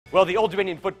Well, the Old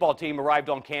Dominion football team arrived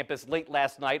on campus late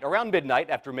last night, around midnight,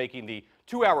 after making the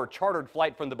 2-hour chartered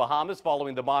flight from the Bahamas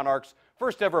following the Monarchs'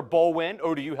 first ever bowl win.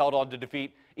 ODU held on to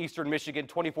defeat Eastern Michigan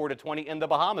 24-20 in the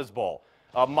Bahamas Bowl.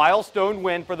 A milestone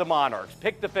win for the Monarchs,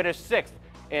 picked to finish 6th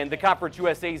in the Conference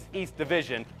USA's East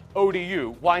Division.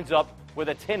 ODU winds up with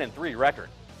a 10-3 record.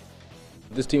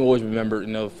 This team always remembered,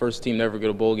 first team never get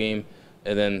a bowl game,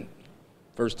 and then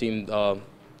first team to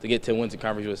get 10 wins in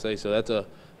Conference USA. So that's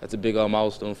a big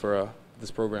milestone for this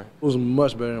program. It was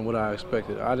much better than what I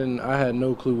expected. I had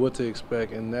no clue what to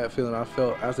expect, and that feeling I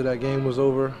felt after that game was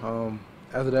over,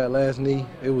 after that last knee,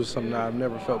 it was something I've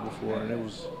never felt before, and it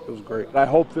was great. I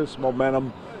hope this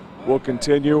momentum will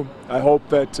continue. I hope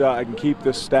that I can keep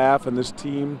this staff and this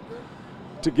team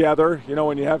together.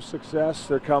 When you have success,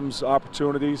 there comes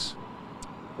opportunities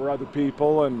for other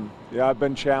people, and I've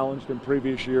been challenged in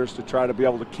previous years to try to be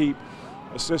able to keep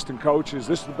assistant coaches.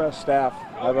 This is the best staff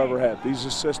I've ever had. These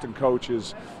assistant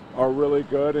coaches are really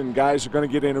good, and guys are going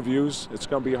to get interviews. It's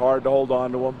going to be hard to hold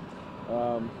on to them.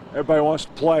 Everybody wants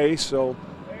to play, so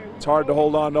it's hard to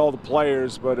hold on to all the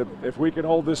players, but if we can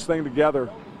hold this thing together,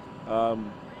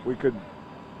 we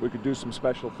could do some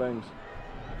special things.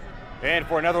 And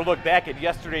for another look back at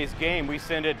yesterday's game, we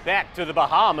send it back to the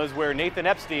Bahamas, where Nathan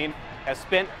Epstein has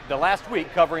spent the last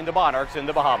week covering the Monarchs in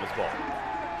the Bahamas Bowl.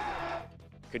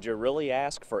 Could you really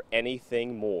ask for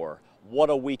anything more? What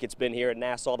a week it's been here at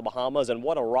Nassau, the Bahamas, and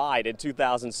what a ride in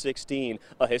 2016.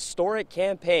 A historic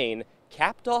campaign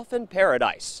capped off in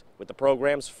paradise with the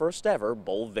program's first ever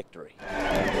bowl victory.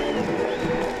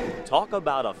 Talk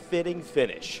about a fitting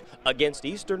finish. Against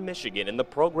Eastern Michigan in the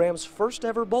program's first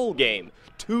ever bowl game,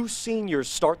 2 seniors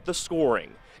start the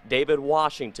scoring. David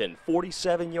Washington,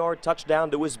 47-yard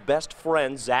touchdown to his best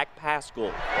friend, Zach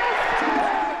Pascal.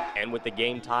 And with the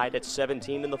game tied at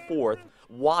 17 in the 4th,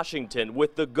 Washington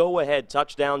with the go-ahead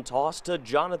touchdown toss to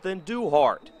Jonathan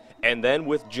Duhart. And then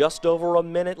with just over a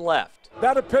minute left.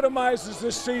 That epitomizes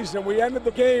this season. We ended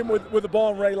the game with the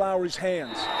ball in Ray Lowry's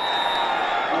hands.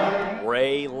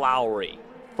 Ray Lowry,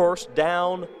 first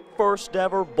down, first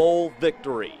ever bowl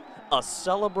victory. A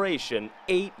celebration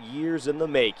 8 years in the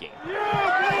making.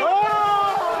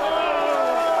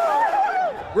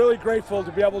 Really grateful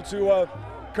to be able to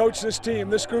coach this team.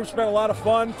 This group's been a lot of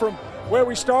fun from where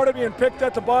we started, being picked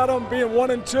at the bottom, being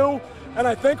 1-2, and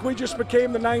I think we just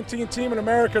became the 19th team in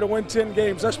America to win 10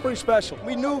 games. That's pretty special.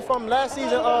 We knew from last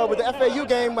season with the FAU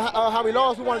game how we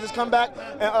lost. We wanted to just come back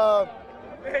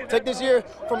and take this year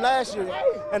from last year,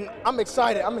 and I'm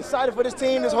excited. I'm excited for this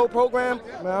team, this whole program.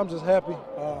 Man, I'm just happy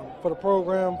for the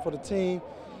program, for the team,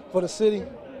 for the city,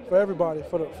 for everybody,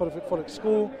 for the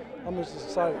school. I'm just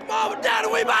excited. Mama, Daddy,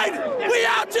 we made it! We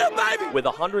out here, baby! With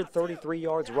 133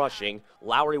 yards rushing,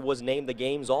 Lowry was named the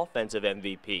game's offensive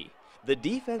MVP. The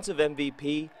defensive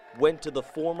MVP went to the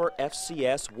former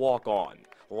FCS walk-on,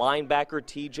 linebacker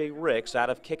TJ Ricks out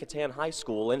of Kecoughtan High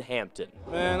School in Hampton.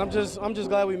 Man, I'm just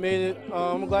glad we made it.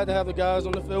 I'm glad to have the guys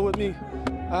on the field with me.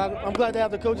 I'm glad to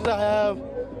have the coaches I have.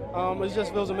 It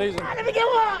just feels amazing. Let me get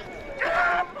one!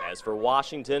 As for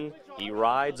Washington, he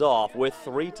rides off with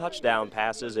 3 touchdown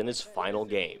passes in his final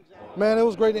game. Man, it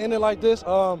was great to end it like this,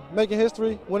 making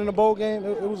history, winning the bowl game.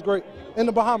 It was great. In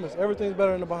the Bahamas, everything's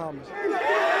better in the Bahamas.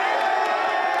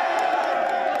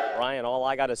 Ryan, all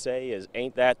I got to say is,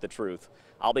 ain't that the truth?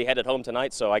 I'll be headed home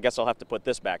tonight, so I guess I'll have to put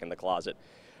this back in the closet.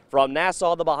 From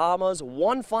Nassau, the Bahamas,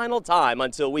 one final time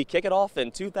until we kick it off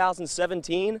in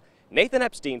 2017, Nathan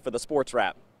Epstein for the Sports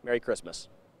Wrap. Merry Christmas.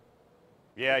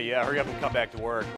 Yeah, hurry up and come back to work.